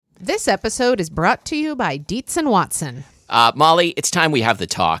This episode is brought to you by Dietz and Watson. Molly, it's time we have the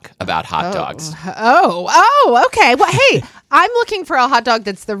talk about hot dogs. Oh, okay. Well, hey, I'm looking for a hot dog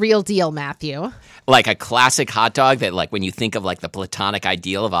that's the real deal, Matthew. Like a classic hot dog that, like, when you think of, like, the platonic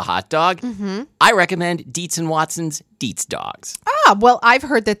ideal of a hot dog, I recommend Dietz and Watson's Dietz Dogs. Well, I've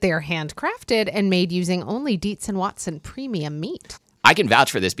heard that they're handcrafted and made using only Dietz and Watson premium meat. I can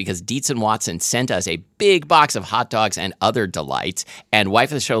vouch for this because Dietz and Watson sent us a big box of hot dogs and other delights. And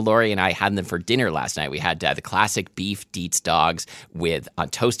wife of the show, Lori, and I had them for dinner last night. We had the classic beef Dietz dogs with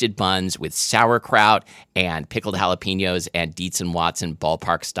toasted buns with sauerkraut and pickled jalapenos and Dietz and Watson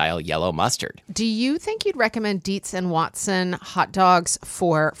ballpark-style yellow mustard. Do you think you'd recommend Dietz and Watson hot dogs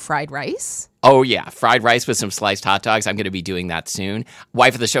for fried rice? Oh, yeah. Fried rice with some sliced hot dogs. I'm going to be doing that soon.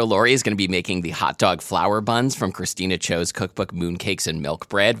 Wife of the show, Lori, is going to be making the hot dog flour buns from Christina Cho's cookbook, Mooncakes and Milk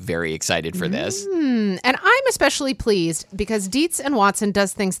Bread. Very excited for this. And I'm especially pleased because Dietz and Watson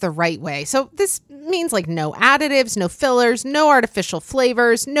does things the right way. So this means like no additives, no fillers, no artificial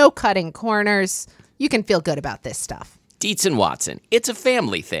flavors, no cutting corners. You can feel good about this stuff. Dietz and Watson. It's a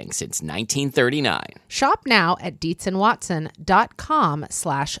family thing since 1939. Shop now at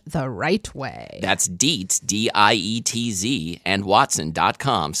dietzandwatson.com/the right way. That's Dietz, D-I-E-T-Z, and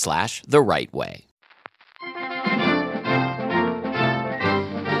Watson.com/the right way.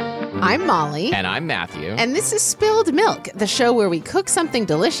 I'm Molly. And I'm Matthew. And this is Spilled Milk, the show where we cook something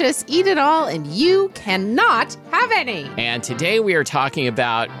delicious, eat it all, and you cannot have any. And today we are talking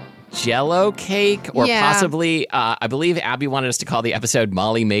about Jell-O cake, or possibly, I believe Abby wanted us to call the episode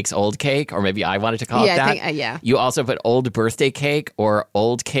Molly Makes Old Cake, or maybe I wanted to call it that. I think, yeah. You also put old birthday cake, or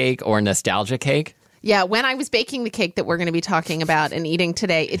old cake, or nostalgia cake. Yeah, when I was baking the cake that we're going to be talking about and eating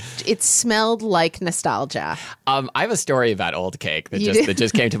today, it smelled like nostalgia. I have a story about old cake that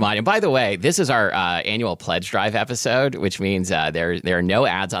just came to mind. And by the way, this is our annual pledge drive episode, which means there are no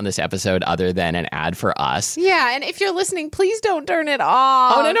ads on this episode other than an ad for us. Yeah, and if you're listening, please don't turn it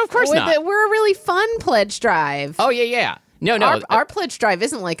off. Oh, no, of course not. We're a really fun pledge drive. Oh, yeah. No. Our pledge drive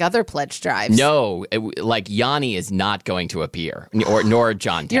isn't like other pledge drives. No, like Yanni is not going to appear, nor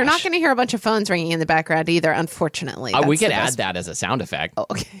John Tesh. You're not going to hear a bunch of phones ringing in the background either, unfortunately. We could add that as a sound effect. Oh,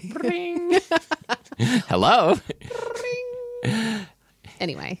 okay. Ring. Hello. Ring.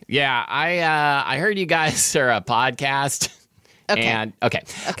 Anyway. Yeah, I heard you guys are a podcast. Okay. And okay.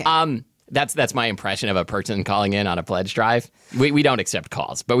 That's my impression of a person calling in on a pledge drive. We don't accept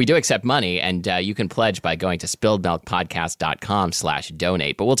calls, but we do accept money, and you can pledge by going to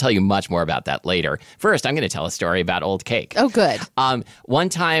spilledmilkpodcast.com/donate. But we'll tell you much more about that later. First, I'm going to tell a story about old cake. Oh, good. One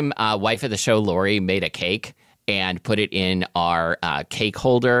time, wife of the show, Lori, made a cake and put it in our cake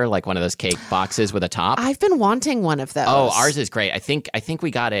holder, like one of those cake boxes with a top. I've been wanting one of those. Oh, ours is great. I think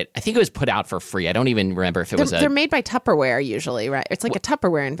we got it. I think it was put out for free. I don't even remember if it was They're made by Tupperware usually, right? It's like a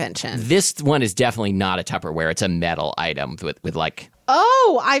Tupperware invention. This one is definitely not a Tupperware. It's a metal item with like...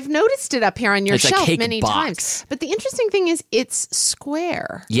 Oh, I've noticed it up here on your It's a shelf cake many box. times. But the interesting thing is it's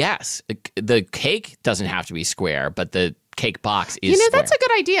square. Yes. The cake doesn't have to be square, but the cake box is square. That's a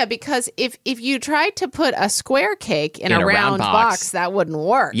good idea because if you tried to put a square cake in a round box, that wouldn't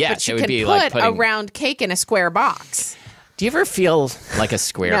work. Yes, but you it would could be put like putting... a round cake in a square box. Do you ever feel like a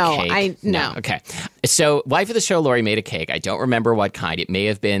square cake? No. Okay. So, wife of the show, Lori, made a cake. I don't remember what kind. It may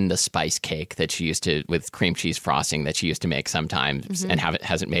have been the spice cake that she used to, with cream cheese frosting, that she used to make sometimes and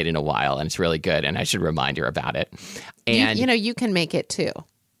hasn't made in a while. And it's really good. And I should remind her about it. And you can make it too.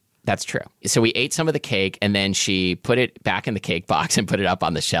 That's true. So we ate some of the cake, and then she put it back in the cake box and put it up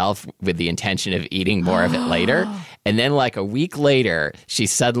on the shelf with the intention of eating more of it later. And then like a week later, she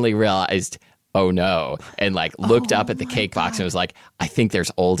suddenly realized, oh no, and like looked up at the cake box and was like, I think there's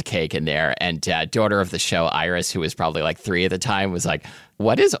old cake in there. And daughter of the show, Iris, who was probably like 3 at the time, was like,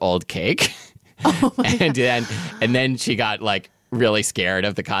 what is old cake? And then she got like really scared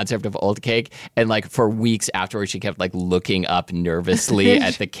of the concept of old cake, and like for weeks afterwards she kept like looking up nervously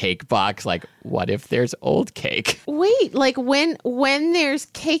at the cake box like, what if there's old cake? Wait, like when there's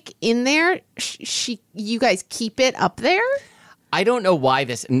cake in there, you guys keep it up there? I don't know why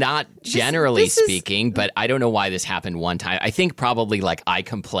this, not generally speaking, but I don't know why this happened one time. I think probably like I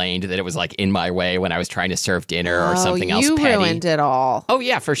complained that it was like in my way when I was trying to serve dinner or something else petty. You ruined it all. Oh,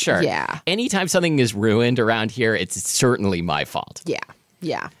 yeah, for sure. Yeah. Anytime something is ruined around here, it's certainly my fault.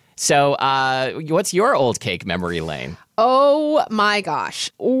 Yeah. So what's your old cake memory lane? Oh my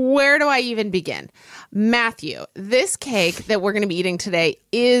gosh. Where do I even begin? Matthew, this cake that we're going to be eating today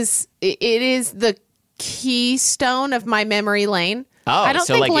is the keystone of my memory lane. Oh, I don't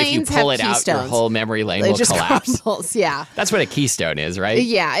so think like if you pull it keystones. out, your whole memory lane will just collapse. Crumbles, yeah. That's what a keystone is, right?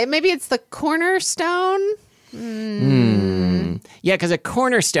 Yeah, maybe it's the cornerstone. Yeah, because a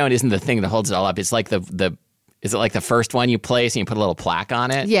cornerstone isn't the thing that holds it all up. It's like is it like the first one you place and you put a little plaque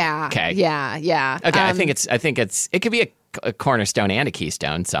on it? Yeah. Okay. Yeah. Okay. I think it could be a cornerstone and a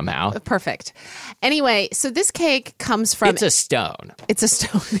keystone somehow. Perfect. Anyway, so this cake comes from. It's a stone. It's a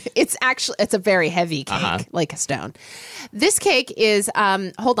stone. It's a very heavy cake, like a stone. This cake is.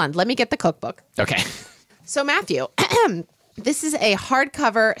 Hold on. Let me get the cookbook. Okay. So Matthew. This is a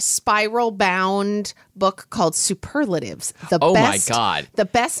hardcover, spiral-bound book called Superlatives. My God. The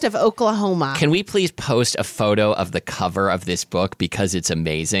Best of Oklahoma. Can we please post a photo of the cover of this book because it's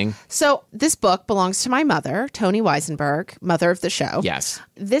amazing? So this book belongs to my mother, Toni Weisenberg, mother of the show. Yes.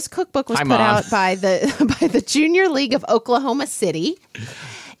 This cookbook was Hi, put Mom. out by the Junior League of Oklahoma City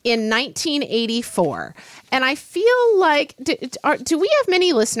in 1984. And I feel like, do we have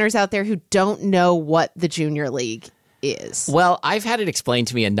many listeners out there who don't know what the Junior League is? Well, I've had it explained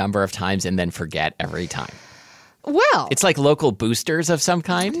to me a number of times and then forget every time. Well, It's like local boosters of some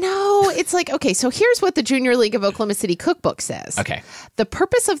kind. no, it's like, okay, so here's what the Junior League of Oklahoma City cookbook says. Okay. The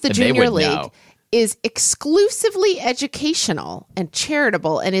purpose of the They Junior would League know. is exclusively educational and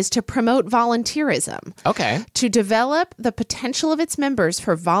charitable and is to promote volunteerism. Okay. To develop the potential of its members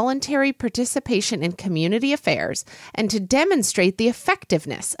for voluntary participation in community affairs and to demonstrate the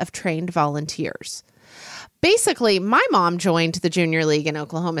effectiveness of trained volunteers. Basically, my mom joined the Junior League in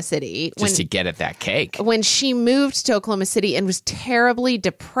Oklahoma City Just to get at that cake. when she moved to Oklahoma City and was terribly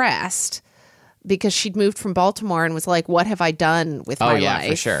depressed because she'd moved from Baltimore and was like, what have I done with my life?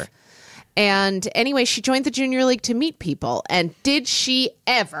 For sure. And anyway, she joined the Junior League to meet people. And did she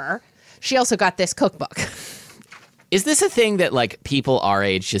ever? She also got this cookbook. Is this a thing that like people our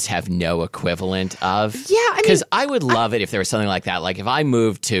age just have no equivalent of? Yeah, I mean, because I would love it if there was something like that. Like if I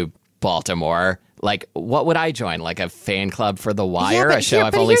moved to Baltimore, like what would I join? Like a fan club for The Wire, but a show here-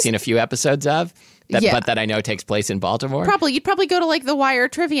 I've but only here's- seen a few episodes of, Yeah. but that I know takes place in Baltimore. You'd probably go to like the Wire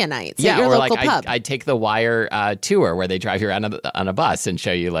trivia nights Yeah, at your or local like pub. I'd take the Wire tour where they drive you around on a bus and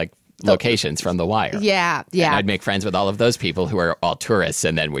show you like locations from The Wire. yeah. And I'd make friends with all of those people who are all tourists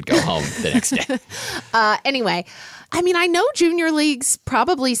and then would go home the next day. Anyway, I mean, I know junior leagues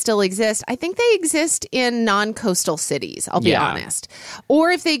probably still exist. I think they exist in non-coastal cities, I'll be Yeah. honest.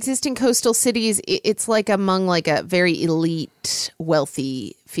 Or if they exist in coastal cities, it's like among like a very elite,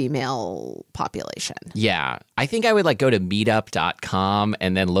 wealthy female population. Yeah. I think I would like go to meetup.com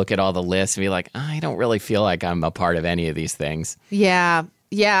and then look at all the lists and be like, I don't really feel like I'm a part of any of these things. Yeah.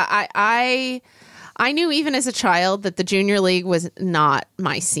 I knew even as a child that the junior league was not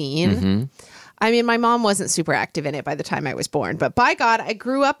my scene. Mm-hmm. I mean, my mom wasn't super active in it by the time I was born, but by God, I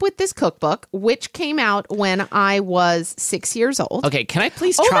grew up with this cookbook, which came out when I was 6 years old. Okay, can I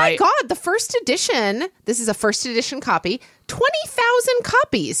please Oh try? my God, the first edition, this is a first edition copy, 20,000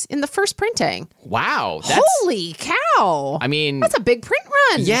 copies in the first printing. Wow. That's, Holy cow. I mean, That's a big print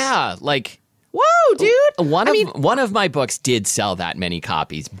run. yeah, like Whoa, dude. one of my books did sell that many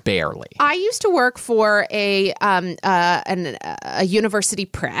copies, barely. I used to work for a university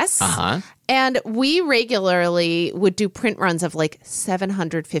press, and we regularly would do print runs of like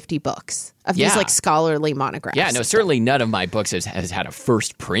 750 books of these Yeah. like scholarly monographs. Yeah, no, certainly none of my books has had a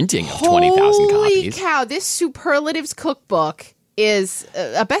first printing of 20,000 Holy copies. cow! This Superlatives cookbook is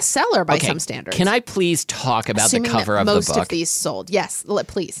a bestseller by Okay, some standards. can I please talk about Assuming the cover that of the most book? of these sold. Yes,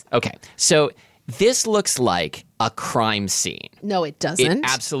 please. Okay, so this looks like a crime scene. No, it doesn't. It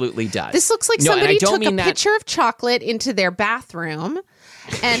absolutely does. This looks like No, and I somebody don't took a mean that- pitcher of chocolate into their bathroom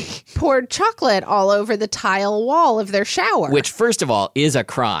and poured chocolate all over the tile wall of their shower. Which, first of all, is a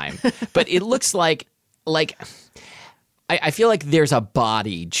crime. But it looks like I feel like there's a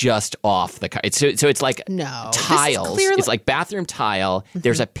body just off the car. So it's like No, this is tiles. clearly- It's like bathroom tile.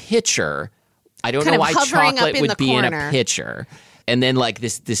 There's a pitcher. I don't Kind know of why hovering up chocolate in would the be in a corner. pitcher. And then like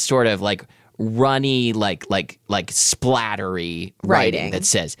this sort of like runny like splattery writing that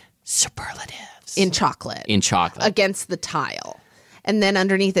says superlatives in chocolate. in chocolate. Against the tile. And then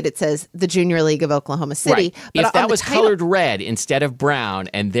underneath it it says the Junior League of Oklahoma City. Right. But If on that the was title- colored red instead of brown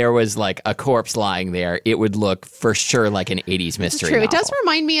and there was like a corpse lying there, it would look for sure like an 80s mystery True. novel. It does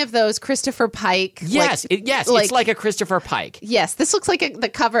remind me of those Christopher Pike. Yes, it's like a Christopher Pike Yes, this looks like the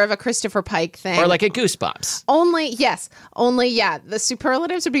cover of a Christopher Pike thing. or like a Goosebumps. Only, the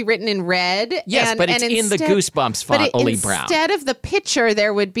superlatives would be written in red. Yes, but it's in the Goosebumps font, only brown. Instead of the picture,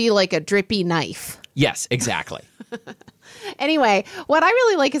 there would be like a drippy knife. Yes, exactly. Anyway, what I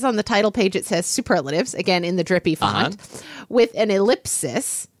really like is on the title page, it says superlatives, again in the drippy font, with an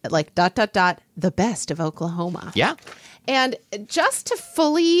ellipsis, like ... the best of Oklahoma. Yeah. And just to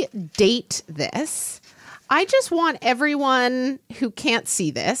fully date this, I just want everyone who can't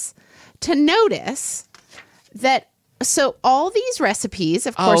see this to notice So all these recipes,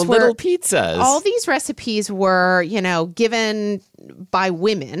 of course, little were pizzas. all these recipes were, given by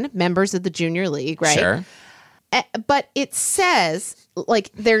women, members of the Junior League, right? Sure. But it says, like,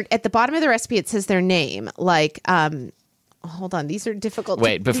 they're at the bottom of the recipe, it says their name. Like, hold on, these are difficult.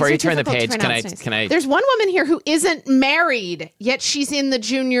 Wait, before you turn the page, can I? There's one woman here who isn't married, yet she's in the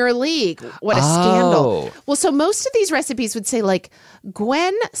Junior League. What a scandal. Well, so most of these recipes would say, like,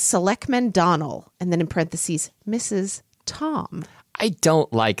 Gwen Selectman Donnell, and then in parentheses, Mrs. Tom. I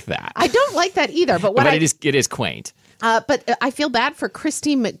don't like that. I don't like that either, but it is quaint. But I feel bad for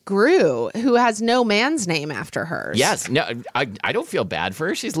Christy McGrew, who has no man's name after hers. Yes. No, I don't feel bad for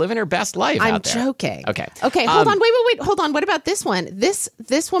her. She's living her best life out there. I'm joking. Okay. Okay, hold on. Wait. Hold on. What about this one? This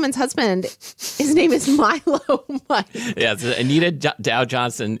woman's husband, his name is Milo Mike. Yeah, it's Anita Dow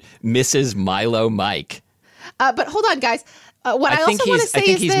Johnson, Mrs. Milo Mike. But hold on, guys. What I also want to say I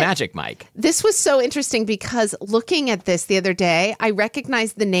think is he's that Magic Mike. This was so interesting because looking at this the other day, I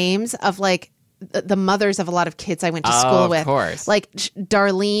recognized the names of, like, the mothers of a lot of kids I went to school with. Of course. Like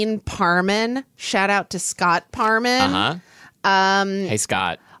Darlene Parman. Shout out to Scott Parman. Hey,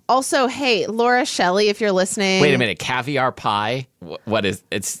 Scott. Also, hey, Laura Shelley, if you're listening. Wait a minute. Caviar pie? What is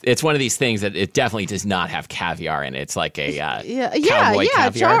it's one of these things that it definitely does not have caviar in it. It's like a cowboy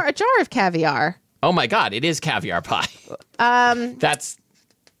caviar. A jar of caviar. Oh my God, it is caviar pie. That's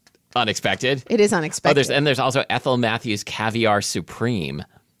unexpected. It is unexpected. There's also Ethel Matthews Caviar Supreme.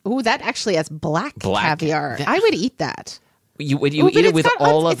 Ooh, that actually has black caviar. I would eat that. Would you eat it with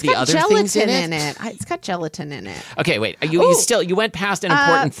all of the other things in it? It's got gelatin in it. Okay, wait. You went past an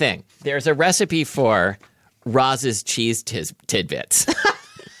important thing. There's a recipe for Roz's cheese tidbits.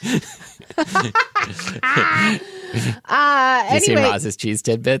 Anyway, you seen Roz's cheese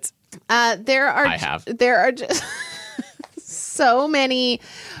tidbits? I have. There are just so many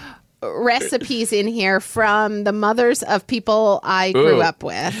recipes in here from the mothers of people I grew up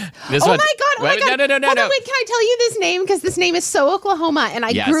with. My God. No. Wait, can I tell you this name? Because this name is so Oklahoma, and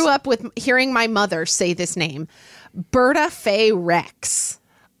I grew up with hearing my mother say this name. Berta Faye Rex.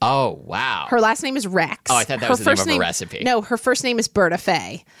 Oh, wow. Her last name is Rex. Oh, I thought that was the name of a recipe. No, her first name is Berta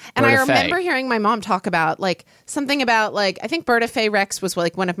Faye. And I remember hearing my mom talk about, like, something about, like, I think Berta Faye Rex was,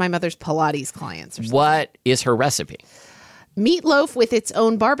 like, one of my mother's Pilates clients or something. What is her recipe? Meatloaf with its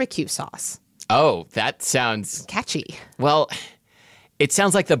own barbecue sauce. Oh, that sounds catchy. Well, it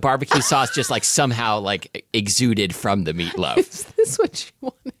sounds like the barbecue sauce just, like, somehow, like, exuded from the meatloaf. Is this what you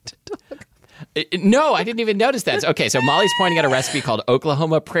wanted to talk about? No, I didn't even notice that. Okay, so Molly's pointing at a recipe called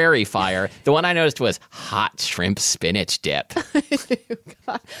Oklahoma Prairie Fire. The one I noticed was hot shrimp spinach dip.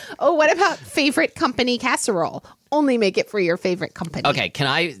 Oh, what about favorite company casserole? Only make it for your favorite company. Okay, can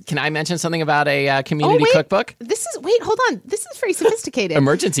I mention something about a community cookbook? Hold on. This is very sophisticated.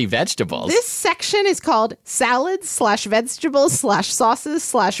 Emergency vegetables. This section is called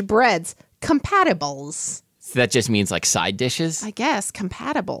salads/vegetables/sauces/breads compatibles. So that just means like side dishes? I guess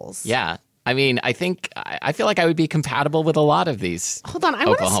compatibles. Yeah. I mean, I feel like I would be compatible with a lot of these. Hold on, I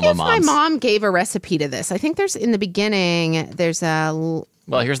want to see if my mom gave a recipe to this. I think there's in the beginning. There's a.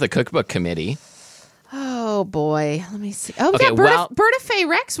 Well, here's the cookbook committee. Oh boy, let me see. Oh okay, yeah, Berta Faye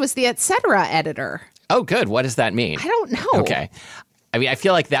Rex was the Etc. editor. Oh, good. What does that mean? I don't know. Okay. I mean, I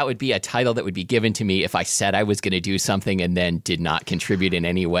feel like that would be a title that would be given to me if I said I was going to do something and then did not contribute in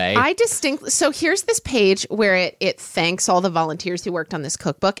any way. So here's this page where it thanks all the volunteers who worked on this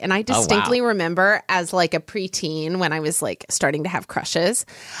cookbook. And I distinctly remember as like a preteen when I was like starting to have crushes,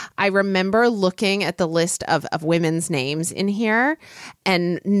 I remember looking at the list of women's names in here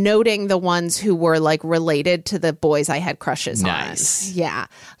and noting the ones who were like related to the boys I had crushes on. Yeah.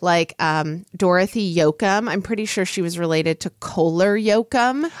 Like Dorothy Yoakum. I'm pretty sure she was related to Kohler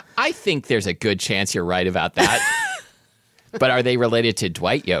Yoakum. I think there's a good chance you're right about that. But are they related to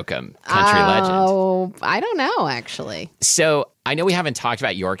Dwight Yoakam, country legend? Oh, I don't know, actually. So I know we haven't talked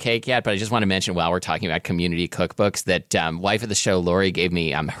about your cake yet, but I just want to mention while we're talking about community cookbooks that wife of the show, Lori, gave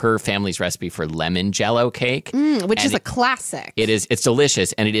me her family's recipe for lemon jello cake. Which is a classic. It is. It's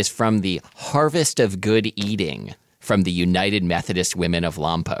delicious, and it is from the Harvest of Good Eating from the United Methodist Women of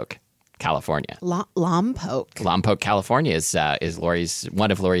Lompoc, California. Lompoc, California is one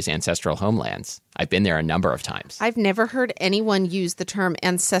of Lori's ancestral homelands. I've been there a number of times. I've never heard anyone use the term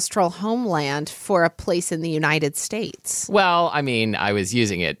ancestral homeland for a place in the United States. Well, I mean, I was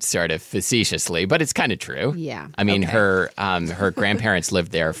using it sort of facetiously, but it's kind of true. Yeah. I mean, her grandparents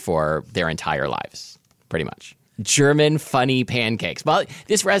lived there for their entire lives, pretty much. German funny pancakes. Molly,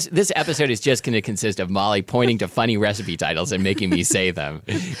 this episode is just going to consist of Molly pointing to funny recipe titles and making me say them.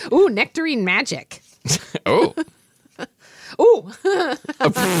 Ooh, nectarine magic. Oh. Ooh.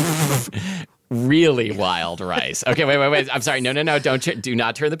 really wild rice. Okay, wait. I'm sorry. No. Do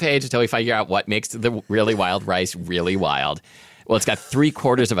not turn the page until we figure out what makes the really wild rice really wild. Well, it's got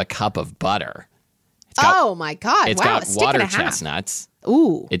 3/4 of a cup of butter. Oh my God! It's wow, got a stick water and a half. chestnuts.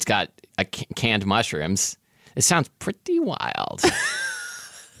 Ooh. It's got canned mushrooms. It sounds pretty wild.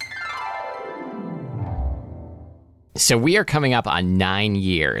 So we are coming up on 9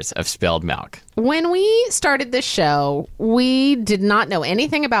 years of Spilled Milk. When we started this show, we did not know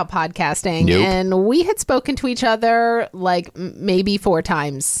anything about podcasting. Nope. And we had spoken to each other like maybe 4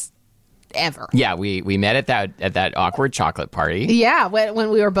 times ever. Yeah, we met at that awkward chocolate party. Yeah, when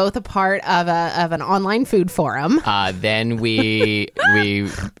we were both a part of an online food forum. Then we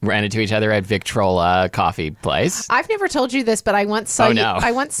ran into each other at Victrola coffee place. I've never told you this, but I once saw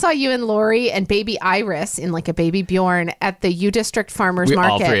I once saw you and Lori and baby Iris in like a baby Bjorn at the U District Farmers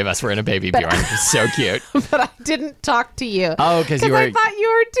Market. All 3 of us were in a baby Bjorn. It was so cute. But I didn't talk to you. Oh, because you were... I thought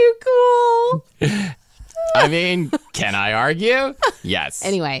you were too cool. I mean, can I argue? Yes.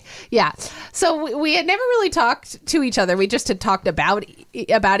 Anyway, yeah. So we had never really talked to each other. We just had talked about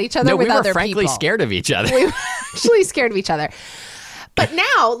each other with other people. No, we were frankly scared of each other. We were actually scared of each other. But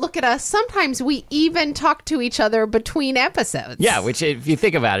now, look at us. Sometimes we even talk to each other between episodes. Yeah, which, if you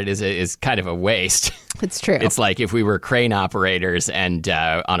think about it, is kind of a waste. It's true. It's like if we were crane operators and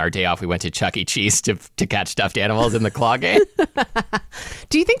on our day off we went to Chuck E. Cheese to catch stuffed animals in the claw game.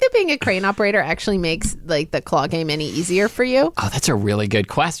 Do you think that being a crane operator actually makes like the claw game any easier for you? Oh, that's a really good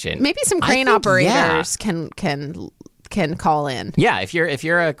question. Maybe some crane operators can call in. Yeah, if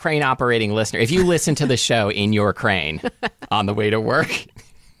you're a crane operating listener, if you listen to the show in your crane on the way to work,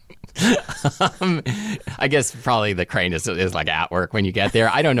 I guess probably the crane is like at work when you get there.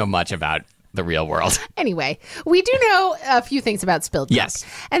 I don't know much about the real world. Anyway, we do know a few things about Spilled Milk. Yes.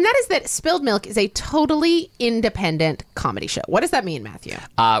 And that is that Spilled Milk is a totally independent comedy show. What does that mean, Matthew?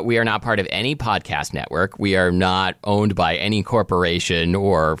 We are not part of any podcast network. We are not owned by any corporation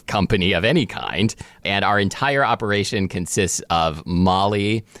or company of any kind. And our entire operation consists of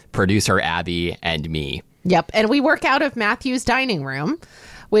Molly, producer Abby, and me. Yep. And we work out of Matthew's dining room,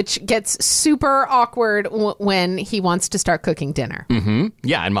 which gets super awkward when he wants to start cooking dinner. Mm-hmm.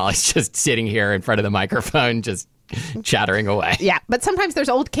 Yeah, and Molly's just sitting here in front of the microphone, just chattering away. Yeah, but sometimes there's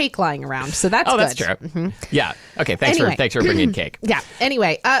old cake lying around, so that's good. That's true. Mm-hmm. Yeah. Okay, thanks for bringing cake. Yeah,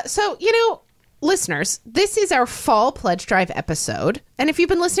 anyway, so, listeners, this is our fall pledge drive episode. And if you've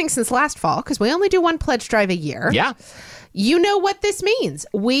been listening since last fall, because we only do one pledge drive a year, yeah, you know what this means.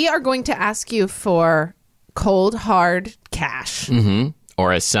 We are going to ask you for cold, hard cash. Mm-hmm.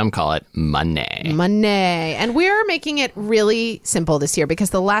 Or as some call it, money. Money. And we're making it really simple this year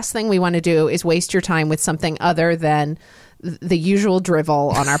because the last thing we want to do is waste your time with something other than the usual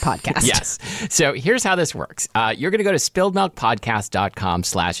drivel on our podcast. Yes. So here's how this works. You're going to go to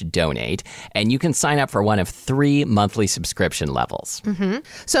spilledmilkpodcast.com/donate, and you can sign up for one of 3 monthly subscription levels. Mm-hmm.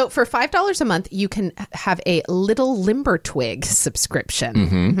 So for $5 a month, you can have a Little Limber Twig subscription.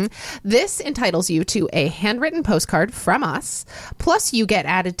 Mm-hmm. Mm-hmm. This entitles you to a handwritten postcard from us, plus you get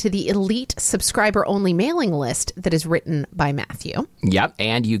added to the elite subscriber-only mailing list that is written by Matthew. Yep.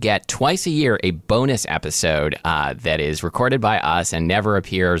 And you get twice a year a bonus episode that is recorded by us and never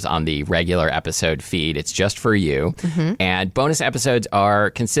appears on the regular episode feed. It's just for you. Mm-hmm. And bonus episodes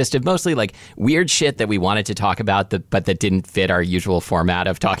consist of mostly like weird shit that we wanted to talk about, but that didn't fit our usual format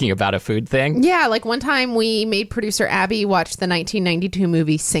of talking about a food thing. Yeah, like one time we made producer Abby watch the 1992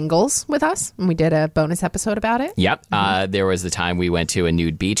 movie Singles with us, and we did a bonus episode about it. Yep. Mm-hmm. There was the time we went to a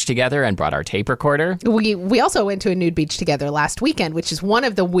nude beach together and brought our tape recorder. We also went to a nude beach together last weekend, which is one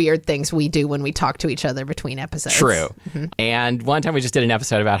of the weird things we do when we talk to each other between episodes. True. Mm-hmm. And one time we just did an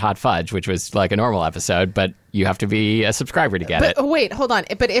episode about hot fudge, which was like a normal episode, but you have to be a subscriber to get it. But wait, hold on.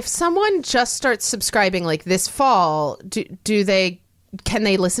 But if someone just starts subscribing like this fall, can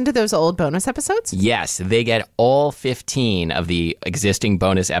they listen to those old bonus episodes? Yes, they get all 15 of the existing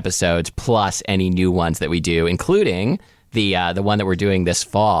bonus episodes plus any new ones that we do, including the one that we're doing this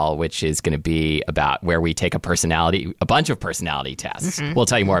fall, which is going to be about where we take a bunch of personality tests. Mm-hmm. We'll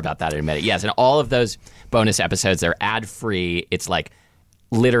tell you more about that in a minute. Yes, and all of those bonus episodes, they're ad-free. It's like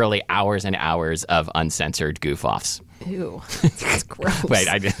literally hours and hours of uncensored goof-offs. Ew, that's gross. Wait,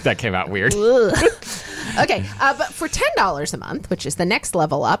 that came out weird. Okay, but for $10 a month, which is the next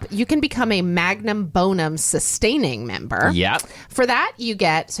level up, you can become a Magnum Bonum sustaining member. Yep. For that, you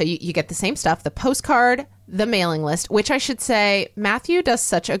get the same stuff, the postcard, the mailing list, which I should say, Matthew does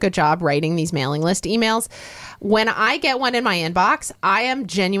such a good job writing these mailing list emails. When I get one in my inbox, I am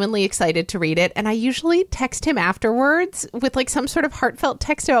genuinely excited to read it. And I usually text him afterwards with like some sort of heartfelt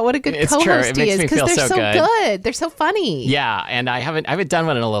text about what a good co-host he is. Because they're so good. They're so funny. Yeah. And I haven't done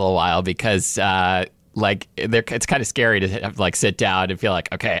one in a little while because it's kind of scary to have, like, sit down and feel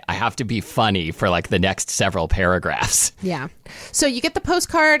like, okay, I have to be funny for like the next several paragraphs. Yeah. So you get the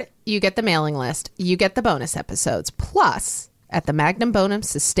postcard, you get the mailing list, you get the bonus episodes. Plus, at the Magnum Bonum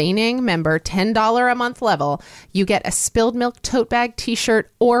Sustaining Member $10 a month level, you get a Spilled Milk tote bag,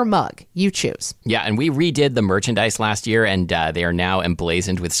 t-shirt, or mug. You choose. Yeah, and we redid the merchandise last year, and they are now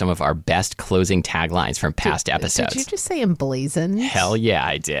emblazoned with some of our best closing taglines from past episodes. Did you just say emblazoned? Hell yeah,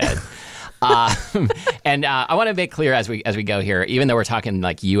 I did. And I want to make clear as we go here, even though we're talking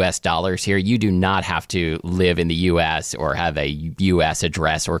like U.S. dollars here, you do not have to live in the U.S. or have a U.S.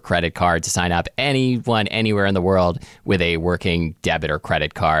 address or credit card to sign up. Anyone anywhere in the world with a working debit or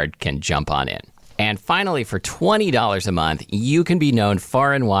credit card can jump on in. And finally, for $20 a month, you can be known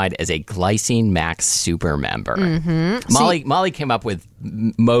far and wide as a Glycine Max super member. Mm-hmm. Molly came up with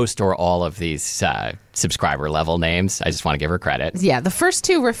most or all of these subscriber level names. I just want to give her credit. Yeah, the first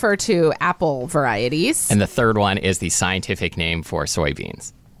two refer to apple varieties. And the third one is the scientific name for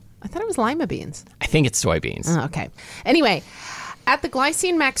soybeans. I thought it was lima beans. I think it's soybeans. Oh, okay. Anyway, at the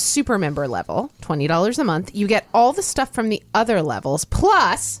Glycine Max super member level, $20 a month, you get all the stuff from the other levels,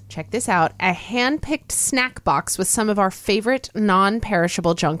 plus, check this out, a hand-picked snack box with some of our favorite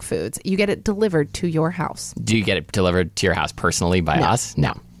non-perishable junk foods. You get it delivered to your house. Do you get it delivered to your house personally by us?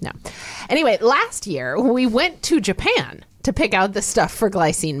 No. Anyway, last year, we went to Japan to pick out the stuff for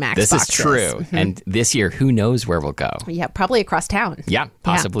Glycine Max This boxes. is true. Mm-hmm. And this year, who knows where we'll go? Yeah, probably across town. Yeah,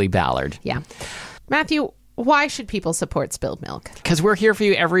 possibly Ballard. Yeah. Matthew, why should people support Spilled Milk? Because we're here for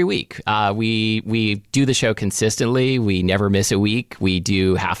you every week. We do the show consistently. We never miss a week. We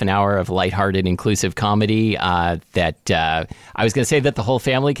do half an hour of lighthearted, inclusive comedy that I was going to say that the whole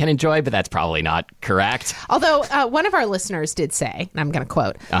family can enjoy, but that's probably not correct. Although one of our listeners did say, and I'm going to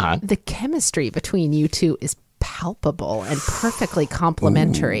quote, the chemistry between you two is palpable and perfectly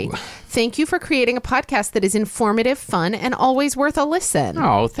complimentary. Ooh. Thank you for creating a podcast that is informative, fun, and always worth a listen.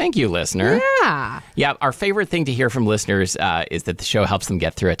 Oh, thank you, listener. Yeah. Yeah, our favorite thing to hear from listeners is that the show helps them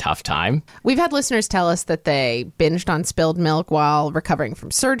get through a tough time. We've had listeners tell us that they binged on Spilled Milk while recovering from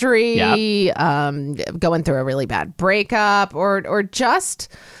surgery, going through a really bad breakup, or just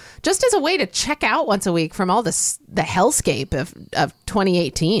as a way to check out once a week from all the hellscape of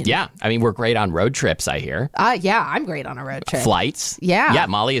 2018. Yeah. I mean, we're great on road trips, I hear. Yeah, I'm great on a road trip. Flights. Yeah. Yeah,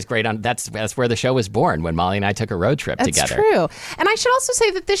 Molly is great on, that's where the show was born, when Molly and I took a road trip together. That's true. And I should also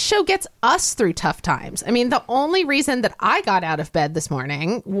say that this show gets us through tough times. I mean, the only reason that I got out of bed this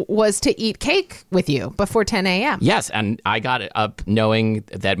morning was to eat cake with you before 10 a.m. Yes, and I got up knowing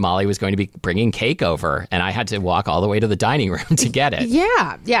that Molly was going to be bringing cake over, and I had to walk all the way to the dining room to get it.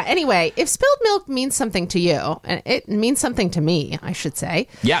 Yeah. Anyway, if Spilled Milk means something to you, and it means something to me, I should say.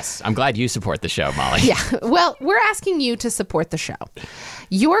 Yes, I'm glad you support the show, Molly. Yeah, well, we're asking you to support the show.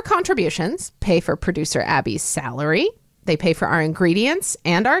 Your contributions pay for producer Abby's salary. They pay for our ingredients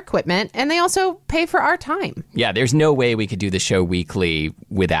and our equipment, and they also pay for our time. Yeah, there's no way we could do the show weekly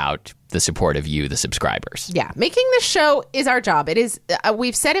without the support of you, the subscribers. Yeah, making this show is our job. It is.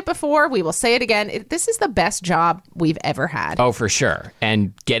 We've said it before. We will say it again. This is the best job we've ever had. Oh, for sure.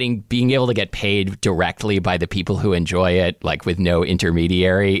 And being able to get paid directly by the people who enjoy it, like with no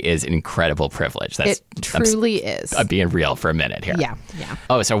intermediary, is an incredible privilege. It truly is. I'm being real for a minute here. Yeah.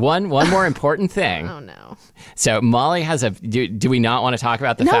 Oh, so one more important thing. Oh, no. So Molly has do we not want to talk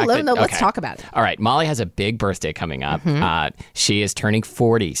about the fact that... No, let's talk about it. All right. Molly has a big birthday coming up. Mm-hmm. She is turning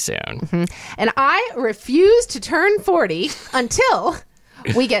 40 soon. Mm-hmm. And I refuse to turn 40 until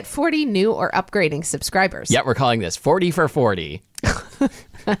we get 40 new or upgrading subscribers. Yeah, we're calling this 40 for 40.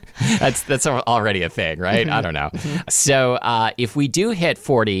 That's already a thing, right? Mm-hmm. I don't know. Mm-hmm. So if we do hit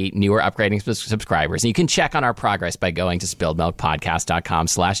 40 new or upgrading subscribers, and you can check on our progress by going to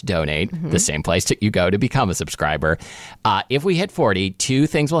spilledmilkpodcast.com/donate, the same place you go to become a subscriber. If we hit 40, two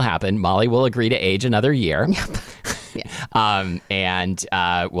things will happen. Molly will agree to age another year. Yep. Yeah. And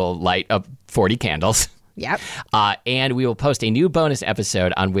we'll light up 40 candles. Yep. And we will post a new bonus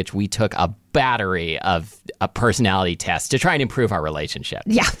episode on which we took a battery of personality tests to try and improve our relationship.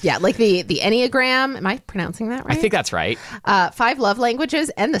 Yeah, like the Enneagram. Am I pronouncing that right? I think that's right. 5 love languages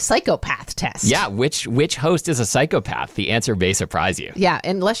and the psychopath test. Yeah, which host is a psychopath? The answer may surprise you. Yeah,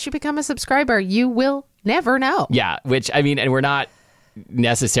 unless you become a subscriber, you will never know. Yeah, which, I mean, and we're not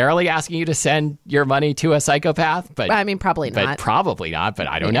necessarily asking you to send your money to a psychopath, but I mean, probably not. But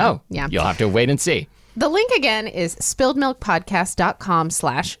I don't know. Yeah. You'll have to wait and see. The link again is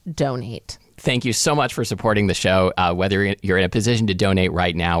spilledmilkpodcast.com/donate. Thank you so much for supporting the show. Whether you're in a position to donate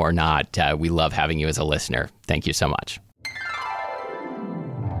right now or not, we love having you as a listener. Thank you so much.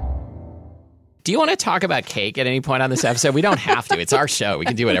 Do you want to talk about cake at any point on this episode? We don't have to. It's our show. We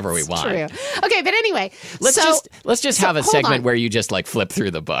can do whatever we want. True. Okay, but anyway, let's just have a segment where you just like flip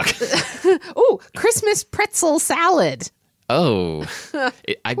through the book. Ooh, Christmas pretzel salad. Oh,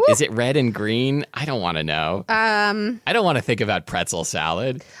 is it red and green? I don't want to know. I don't want to think about pretzel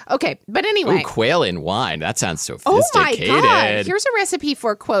salad. Okay, but anyway. Ooh, quail in wine. That sounds sophisticated. Oh my God. Here's a recipe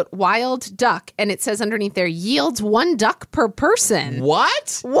for, quote, wild duck. And it says underneath there, yields 1 duck per person.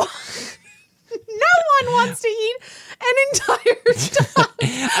 What? No one wants to eat an entire duck.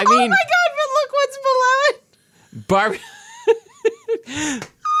 I mean, oh my God, but look what's below it.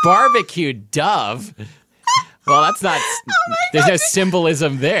 Barbecued dove. Well, that's not. There's no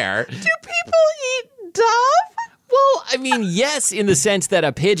symbolism there. Do people eat dove? Well, I mean, yes, in the sense that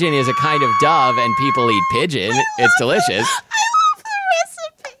a pigeon is a kind of dove and people eat pigeon. It's delicious. I love the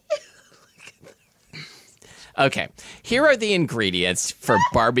recipe. Okay, here are the ingredients for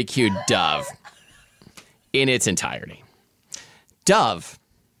barbecued dove in its entirety. Dove,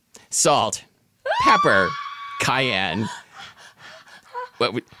 salt, pepper, cayenne,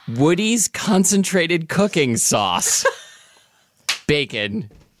 Woody's concentrated cooking sauce,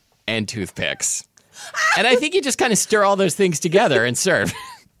 bacon, and toothpicks. And I think you just kind of stir all those things together and serve.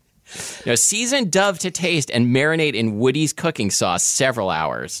 Now, season dove to taste and marinate in Woody's cooking sauce several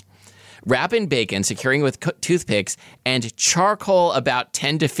hours. Wrap in bacon, securing with toothpicks, and charcoal about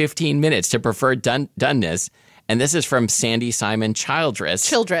 10 to 15 minutes to prefer doneness. And this is from Sandy Simon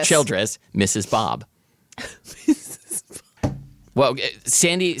Childress, Mrs. Bob. Well,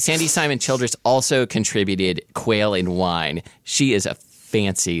 Sandy Simon Childress also contributed quail in wine. She is a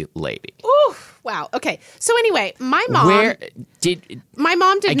fancy lady. Ooh, wow. Okay. So anyway, my mom did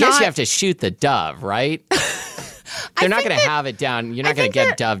I guess you have to shoot the dove, right? They're not going to have it down. You're not going to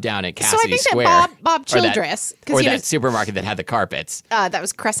get dove down at Cassidy Square. So I think that Bob Childress, or that supermarket that had the carpets. That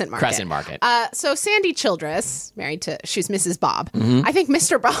was Crescent Market. So Sandy Childress, she's Mrs. Bob. Mm-hmm. I think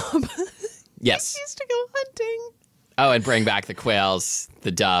Mr. Bob. Yes. used to go hunting. Oh, and bring back the quails,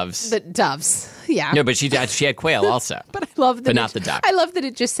 the doves. The doves, yeah. No, but she had quail also. But I love that. But not the duck. I love that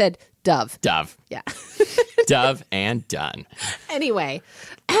it just said dove. Dove. Yeah. Dove and done. Anyway,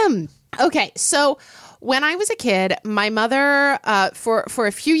 okay, so when I was a kid, my mother, for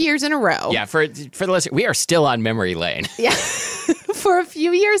a few years in a row. Yeah, for the listener, we are still on memory lane. Yeah. For a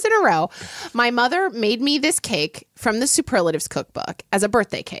few years in a row, my mother made me this cake from the Superlatives cookbook as a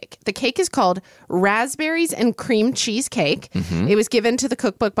birthday cake. The cake is called Raspberries and Cream Cheese Cake. Mm-hmm. It was given to the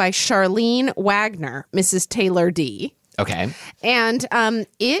cookbook by Charlene Wagner, Mrs. Taylor D. Okay. And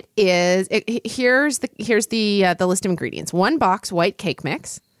here's the list of ingredients. 1 box white cake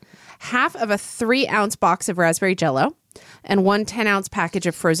mix, half of a 3-ounce box of raspberry jello, and 1 10-ounce package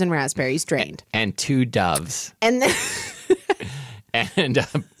of frozen raspberries drained. And 2 doves. And then... and a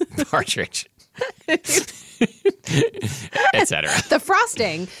partridge, etc. The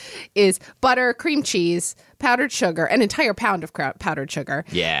frosting is butter, cream cheese, powdered sugar, an entire pound of powdered sugar.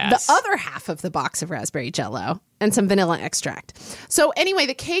 Yes. The other half of the box of raspberry jello and some vanilla extract. So anyway,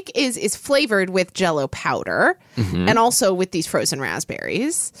 the cake is flavored with jello powder and also with these frozen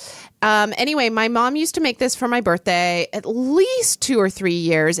raspberries. Anyway, my mom used to make this for my birthday at least 2 or 3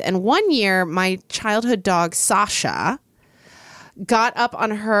 years. And one year, my childhood dog, Sasha, stood up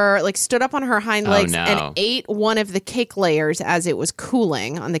on her hind legs and ate one of the cake layers as it was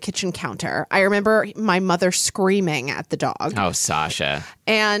cooling on the kitchen counter. I remember my mother screaming at the dog. Oh, Sasha.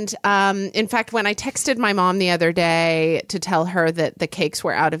 And in fact, when I texted my mom the other day to tell her that the cakes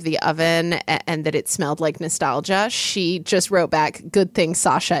were out of the oven and that it smelled like nostalgia, she just wrote back, "Good thing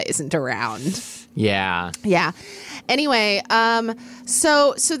Sasha isn't around." Yeah. Yeah. Anyway,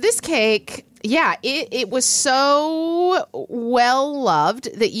 so this cake... Yeah, it was so well loved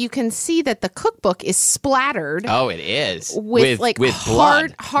that you can see that the cookbook is splattered. Oh, it is. With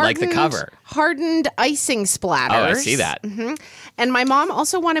blood, like the cover. Hardened icing splatters. Oh, I see that. Mm-hmm. And my mom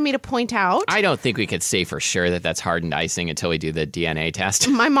also wanted me to point out... I don't think we could say for sure that that's hardened icing until we do the DNA test.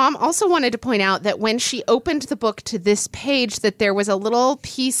 My mom also wanted to point out that when she opened the book to this page, that there was a little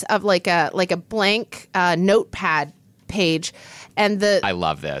piece of like a blank notepad page. And I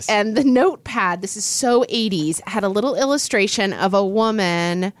love this. And the notepad, this is so 80s, had a little illustration of a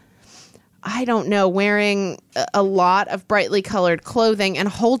woman, I don't know, wearing a lot of brightly colored clothing and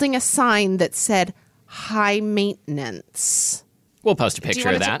holding a sign that said high maintenance. We'll post a picture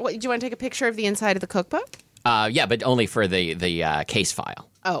of that. Do you want to take a picture of the inside of the cookbook? Yeah, but only for the case file.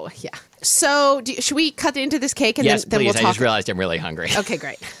 Oh, yeah. So should we cut into this cake and Yes, then please. we'll talk? I just realized I'm really hungry. Okay,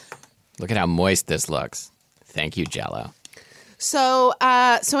 great. Look at how moist this looks. Thank you, Jell-O. So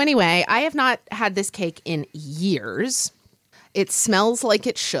anyway, I have not had this cake in years. It smells like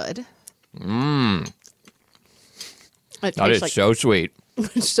it should. Mmm. It That is so sweet.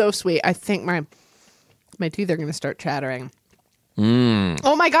 It's so sweet. I think my teeth are going to start chattering.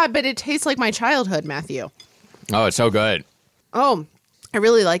 Oh my God, but it tastes like my childhood, Matthew. Oh, it's so good. Oh, I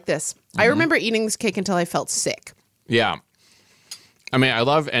really like this. I remember eating this cake until I felt sick. Yeah. I mean, I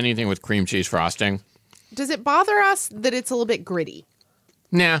love anything with cream cheese frosting. Does it bother us that it's a little bit gritty?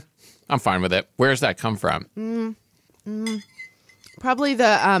 Nah, I'm fine with it. Where does that come from? Probably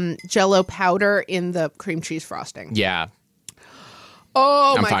the Jell-O powder in the cream cheese frosting. Yeah,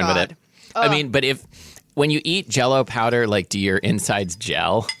 Oh I'm my fine God. with it. I mean, but when you eat Jell-O powder, like, do your insides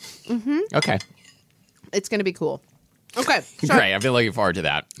gel? Mm-hmm. Okay. It's going to be cool. Okay. So, Great. I've been looking forward to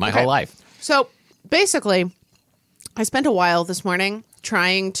that my whole life. So basically, I spent a while this morning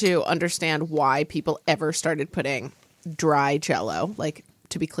trying to understand why people ever started putting dry Jell-O, like,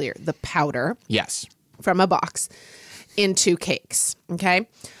 to be clear, the powder Yes. from a box, into cakes. Okay.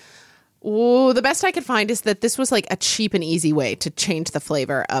 Ooh, the best I could find is that this was like a cheap and easy way to change the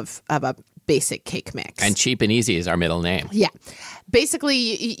flavor of a basic cake mix. And cheap and easy is our middle name. Yeah. Basically,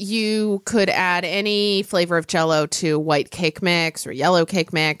 you could add any flavor of Jell-O to white cake mix or yellow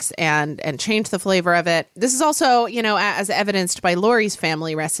cake mix and change the flavor of it. This is also, as evidenced by Lori's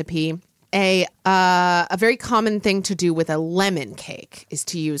family recipe, a very common thing to do with a lemon cake is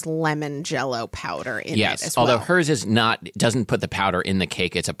to use lemon Jell-O powder in it as well. Although hers is doesn't put the powder in the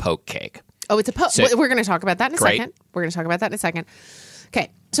cake. It's a poke cake. Oh, it's a So- we're going to talk about that in a Great. second. We're going to talk about that in a second. Okay.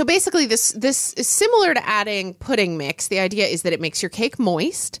 So basically this is similar to adding pudding mix. The idea is that it makes your cake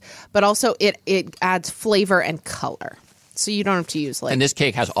moist, but also it adds flavor and color. So you don't have to use like And this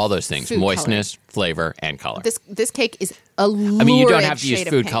cake has all those things: food moistness, flavor, and color. this cake is a lurid I mean, you don't have to use shade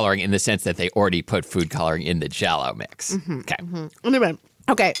of food pink. coloring in the sense that they already put food coloring in the Jell-O mix. Mm-hmm. Okay. Anyway,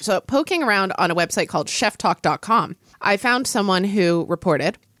 okay, so poking around on a website called cheftalk.com, I found someone who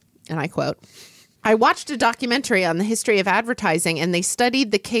reported, and I quote, I watched a documentary on the history of advertising, and they studied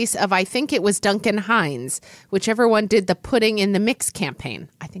the case of, I think it was Duncan Hines, whichever one did the pudding in the mix campaign.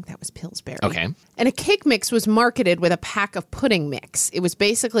 I think that was Pillsbury. Okay. And a cake mix was marketed with a pack of pudding mix. It was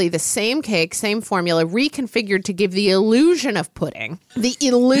basically the same cake, same formula, reconfigured to give the illusion of pudding. The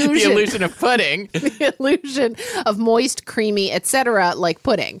illusion. The illusion of pudding. The illusion of moist, creamy, etc., like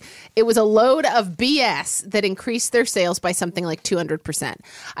pudding. It was a load of BS that increased their sales by something like 200%.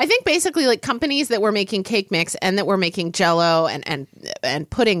 I think basically like companies that were making cake mix and that were making Jell-O and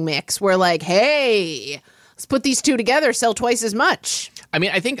pudding mix were like, hey, let's put these two together, sell twice as much. I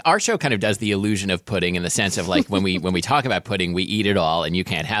mean, I think our show kind of does the illusion of pudding in the sense of like when we talk about pudding, we eat it all and you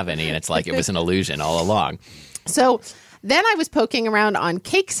can't have any, and it's like it was an illusion all along. So then I was poking around on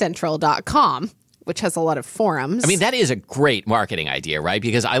CakeCentral.com, which has a lot of forums. I mean, that is a great marketing idea, right?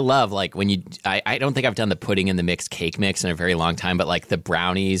 Because I love like when I don't think I've done the pudding in the mix cake mix in a very long time, but like the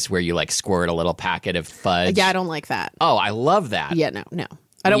brownies where you like squirt a little packet of fudge. Yeah, I don't like that. Oh, I love that. Yeah, no.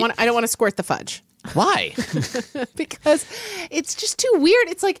 I don't want to squirt the fudge. Why? Because it's just too weird.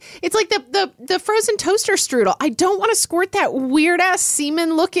 It's like the frozen toaster strudel. I don't want to squirt that weird ass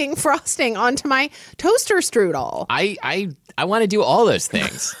semen looking frosting onto my toaster strudel. I want to do all those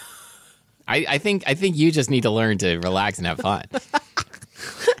things. I think you just need to learn to relax and have fun.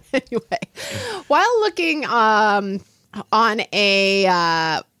 Anyway, while looking on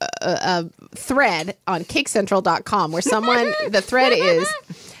a thread on CakeCentral.com where the thread is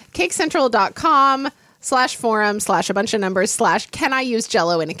CakeCentral.com/forum/ a bunch of numbers / can I use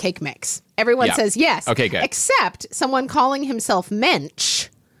Jell-O in a cake mix? Everyone Yeah. says yes. Okay, good. Except someone calling himself Mensch,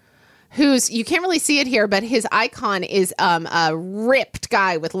 who's, you can't really see it here, but his icon is a ripped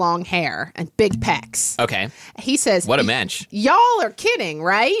guy with long hair and big pecs. Okay. He says, What a mensch. Y'all are kidding,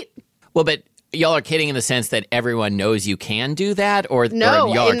 right? Well, but y'all are kidding in the sense that everyone knows you can do that, or No,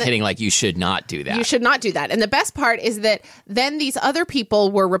 or y'all are in the- kidding like you should not do that. You should not do that. And the best part is that then these other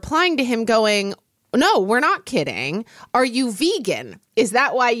people were replying to him going, no, we're not kidding. Are you vegan? Is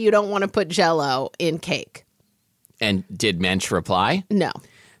that why you don't want to put Jell-O in cake? And did Mensch reply? No.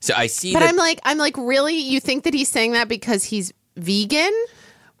 So I see But that. I'm like, really? You think that he's saying that because he's vegan?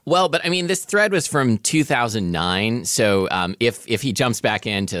 Well, but I mean, this thread was from 2009. So if he jumps back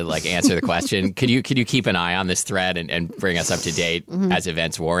in to like answer the question, could you keep an eye on this thread and bring us up to date as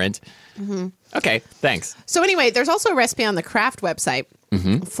events warrant? Mm-hmm. Okay, thanks. So anyway, there's also a recipe on the Kraft website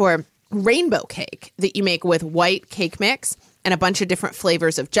for rainbow cake that you make with white cake mix and a bunch of different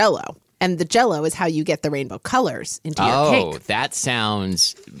flavors of Jell-O. And the Jell-O is how you get the rainbow colors into your Oh, cake. that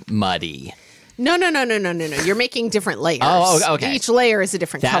sounds muddy. No. You're making different layers. Oh, okay. Each layer is a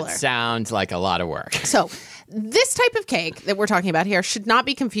different That color. sounds like a lot of work. So this type of cake that we're talking about here should not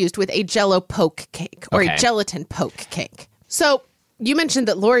be confused with a Jell-O poke cake or Okay. a gelatin poke cake. So you mentioned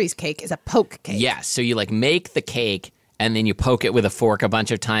that Lori's cake is a poke cake. Yes. So you like make the cake and then you poke it with a fork a bunch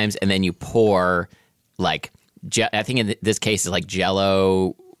of times and then you pour like, I think in this case it's like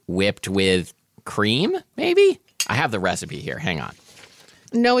Jell-O whipped with cream, maybe? I have the recipe here. Hang on.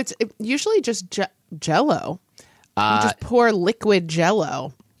 No, it's usually just Jell-O. You just pour liquid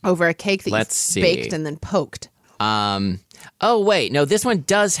Jell-O over a cake that Let's you've see. baked and then poked. Oh, wait. No, this one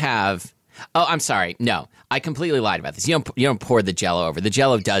does have... Oh, I'm sorry. No, I completely lied about this. You don't pour the Jell-O over. The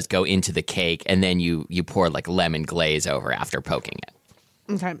Jell-O does go into the cake, and then you pour like lemon glaze over after poking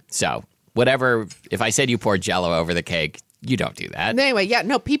it. Okay. So whatever... If I said you pour Jell-O over the cake, you don't do that. Anyway, yeah,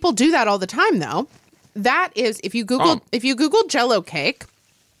 no, people do that all the time, though. That is, if you Google Jell-O cake,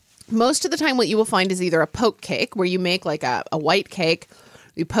 most of the time what you will find is either a poke cake, where you make like a white cake,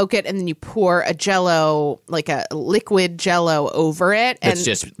 you poke it, and then you pour a Jell-O, like a liquid Jell-O over it. It's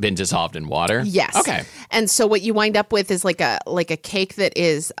just been dissolved in water? Yes. Okay. And so what you wind up with is like a cake that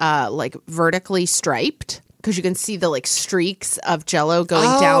is like vertically striped, because you can see the like streaks of Jell-O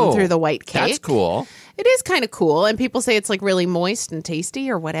going down through the white cake. That's cool. It is kind of cool, and people say it's like really moist and tasty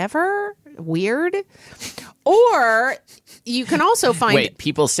or whatever. Weird. Or you can also find... Wait,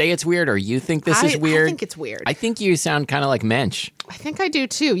 people say it's weird, or you think this is weird? I think it's weird. I think you sound kind of like Mensch. I think I do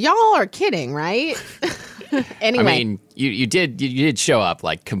too. Y'all are kidding, right? Anyway. I mean, you did show up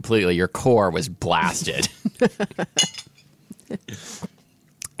like completely. Your core was blasted.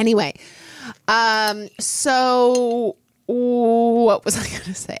 Anyway. So what was I going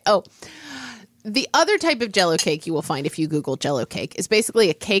to say? Oh, the other type of Jell-O cake you will find if you Google Jell-O cake is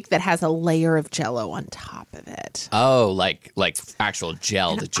basically a cake that has a layer of Jell-O on top of it. Oh, like actual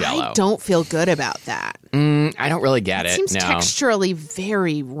gelled Jell-O. I don't feel good about that. I don't really get it. Seems No, texturally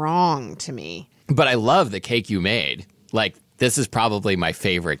very wrong to me. but I love the cake you made. Like, this is probably my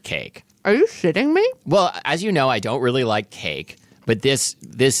favorite cake. Are you shitting me? Well, as you know, I don't really like cake, but this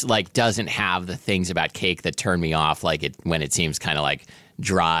like doesn't have the things about cake that turn me off, like it when it seems kind of like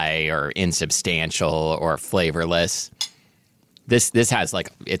dry or insubstantial or flavorless. This has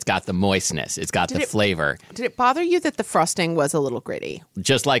like, it's got the moistness, it's got the flavor. Did it bother you that the frosting was a little gritty?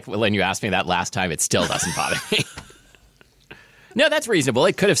 Just like when you asked me that last time, it still doesn't bother me. No, that's reasonable.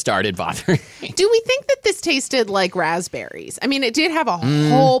 It could have started bothering me. Do we think that this tasted like raspberries? I mean, it did have a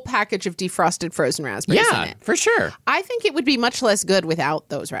whole package of defrosted frozen raspberries in Yeah, it. for sure. I think it would be much less good without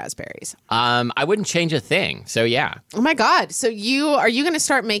those raspberries. I wouldn't change a thing. So yeah. Oh my God. So are you going to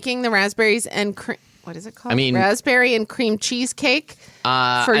start making the raspberries and what is it called? I mean- raspberry and cream cheesecake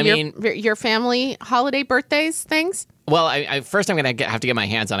for your family holiday birthdays things? Well, first I'm going to have to get my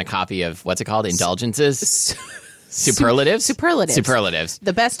hands on a copy of, what's it called? Indulgences? Superlatives? Superlatives.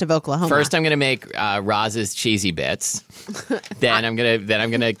 The best of Oklahoma. First, I'm going to make Roz's cheesy bits. Then I'm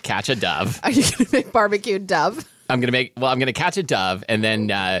gonna catch a dove. Are you going to make barbecued dove? I'm gonna catch a dove, and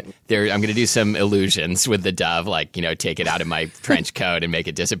then I'm gonna do some illusions with the dove, like, take it out of my trench coat and make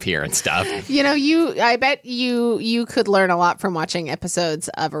it disappear and stuff. I bet you could learn a lot from watching episodes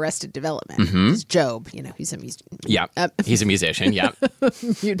of Arrested Development. It's Job, he's a musician. Yeah, he's a musician. Yeah,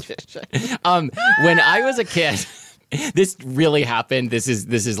 musician. When I was a kid. This really happened. This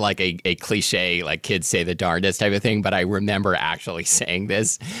is like a cliche, like kids say the darndest type of thing, but I remember actually saying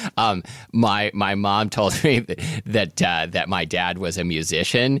this. My mom told me that my dad was a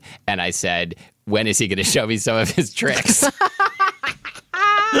musician, and I said, when is he going to show me some of his tricks?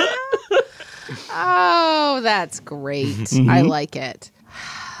 Oh, that's great. I like it.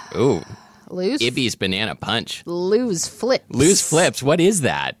 Ooh. Lose Ibby's Banana Punch. Lose flips. Lose flips. What is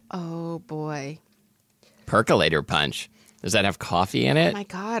that? Oh, boy. Percolator punch. Does that have coffee in Oh it? my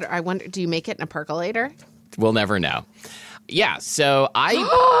God. I wonder, do you make it in a percolator? We'll never know. Yeah, so I think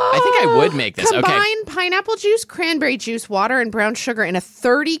I would make this. Combine pineapple juice, cranberry juice, water, and brown sugar in a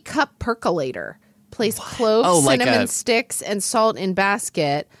 30-cup percolator. Place cloves, cinnamon sticks, and salt in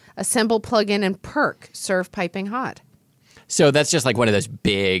basket. Assemble, plug in, and perk. Serve piping hot. So that's just like one of those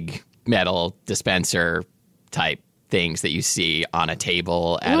big metal dispenser type things that you see on a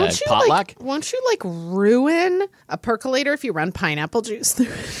table at a potluck. Won't you ruin a percolator if you run pineapple juice through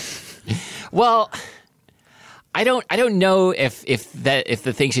it? Well, I don't know if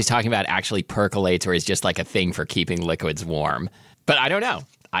the thing she's talking about actually percolates or is just like a thing for keeping liquids warm. But I don't know.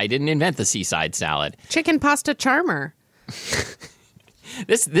 I didn't invent the seaside salad. Chicken pasta charmer.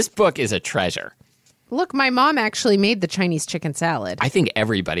 This book is a treasure. Look, my mom actually made the Chinese chicken salad. I think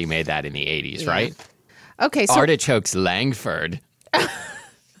everybody made that in the 80s, right? Okay, so Artichokes Langford.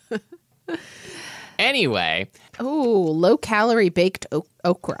 Anyway. oh, low-calorie baked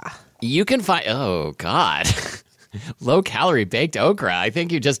okra. You can find, oh, God. Low-calorie baked okra. I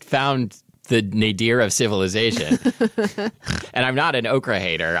think you just found the nadir of civilization. And I'm not an okra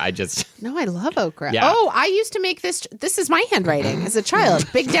hater. No, I love okra. Yeah. Oh, I used to make this. This is my handwriting as a child.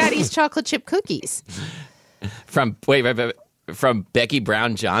 Big Daddy's chocolate chip cookies. From Becky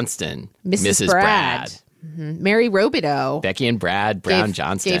Brown Johnston. Mrs. Brad. Mary Robideau. Becky and Brad Brown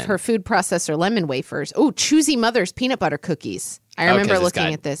Johnston. Gave her food processor lemon wafers. Oh, Choosy Mother's peanut butter cookies. I remember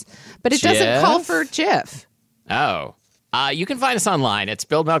looking at this. But it doesn't call for Jif. Oh. You can find us online at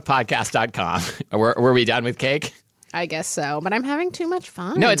spilledmilkpodcast.com. Were we done with cake? I guess so, but I'm having too much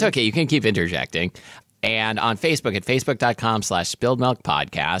fun. No, it's okay. You can keep interjecting. And on Facebook at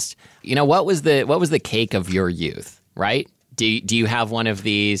facebook.com/spilledmilkpodcast. You know, what was the cake of your youth, right? Do you have one of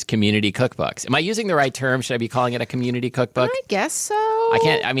these community cookbooks? Am I using the right term? Should I be calling it a community cookbook? I guess so.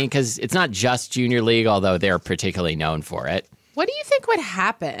 Because it's not just Junior League, although they're particularly known for it. What do you think would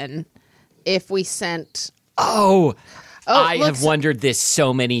happen if we sent... I have wondered this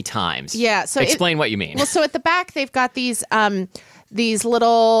so many times. Yeah. So explain what you mean. Well, so at the back, they've got these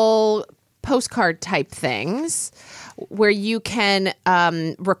little postcard type things where you can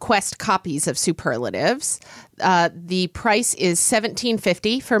request copies of superlatives. The price is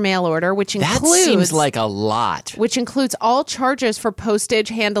 $17.50 for mail order, which includes... That seems like a lot. Which includes all charges for postage,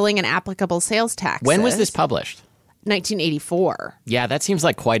 handling, and applicable sales taxes. When was this published? 1984. Yeah, that seems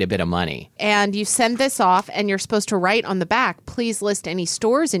like quite a bit of money. And you send this off, and you're supposed to write on the back, please list any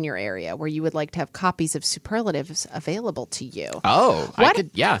stores in your area where you would like to have copies of superlatives available to you. Oh,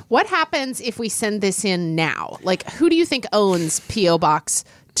 What happens if we send this in now? Like, who do you think owns P.O. Box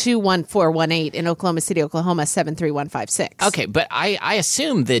 21418 in Oklahoma City, Oklahoma 73156? Okay, but I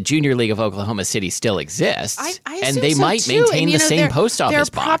assume the Junior League of Oklahoma City still exists. I and assume they so might too. maintain the same post office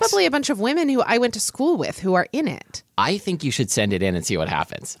box. There are probably a bunch of women who I went to school with who are in it. I think you should send it in and see what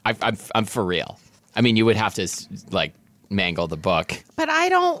happens. I'm for real. I mean, you would have to mangle the book. But I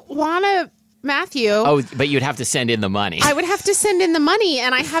don't want to, Matthew. Oh, but you'd have to send in the money. I would have to send in the money,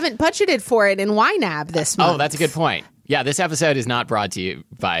 and I haven't budgeted for it in YNAB this month. Oh, that's a good point. Yeah, this episode is not brought to you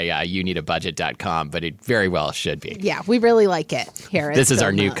by youneedabudget.com, but it very well should be. Yeah, we really like it here. This is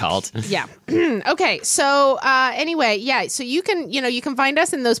our new cult. Yeah. Okay. So anyway, yeah. So you can find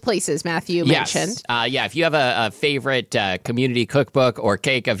us in those places Matthew mentioned. Yeah. If you have a favorite community cookbook or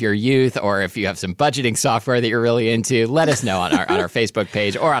cake of your youth, or if you have some budgeting software that you're really into, let us know on our Facebook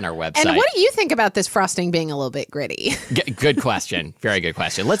page or on our website. And what do you think about this frosting being a little bit gritty? Good question. Very good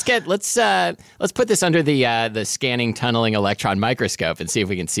question. Let's put this under the scanning tunneling electron microscope and see if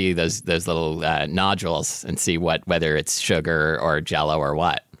we can see those little nodules and see whether it's sugar or Jell-O or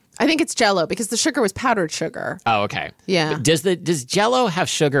what. I think it's Jell-O because the sugar was powdered sugar. Oh, okay. Yeah. But does Jell-O have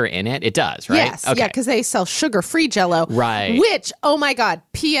sugar in it? It does, right? Yes. Okay. Yeah, because they sell sugar-free Jell-O. Right. Which, oh my God,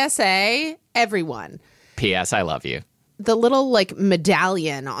 PSA, everyone. P.S. I love you. The little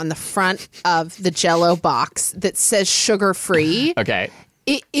medallion on the front of the Jell-O box that says sugar-free. Okay.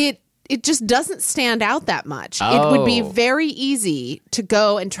 It just doesn't stand out that much. Oh. It would be very easy to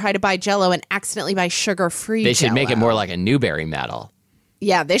go and try to buy Jell-O and accidentally buy sugar-free They should Jell-O. make it more like a Newbery medal.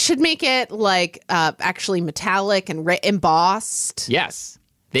 Yeah, they should make it actually metallic and embossed. Yes.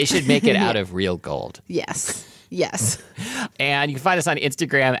 They should make it out of real gold. Yes. And you can find us on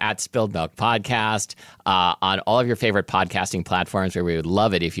Instagram at Spilled Milk Podcast, on all of your favorite podcasting platforms, where we would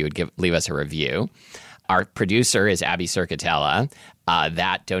love it if you would leave us a review. Our producer is Abby Circatella.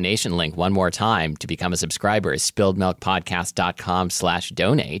 That donation link, one more time, to become a subscriber is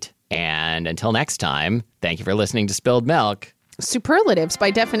spilledmilkpodcast.com/donate. And until next time, thank you for listening to Spilled Milk. Superlatives, by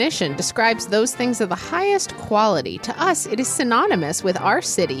definition, describes those things of the highest quality. To us, it is synonymous with our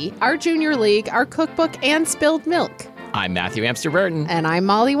city, our junior league, our cookbook, and spilled milk. I'm Matthew Amster Burton. And I'm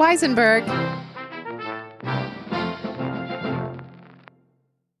Molly Weisenberg. A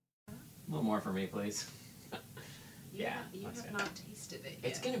little more for me, please. Yeah. You have not tasted it yet.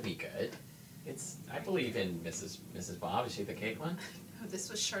 It's going to be good. I believe in Mrs. Bob. Is she the cake one? No,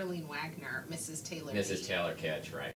 this was Charlene Wagner, Mrs. Taylor. Mrs. Taylor Kitsch, right.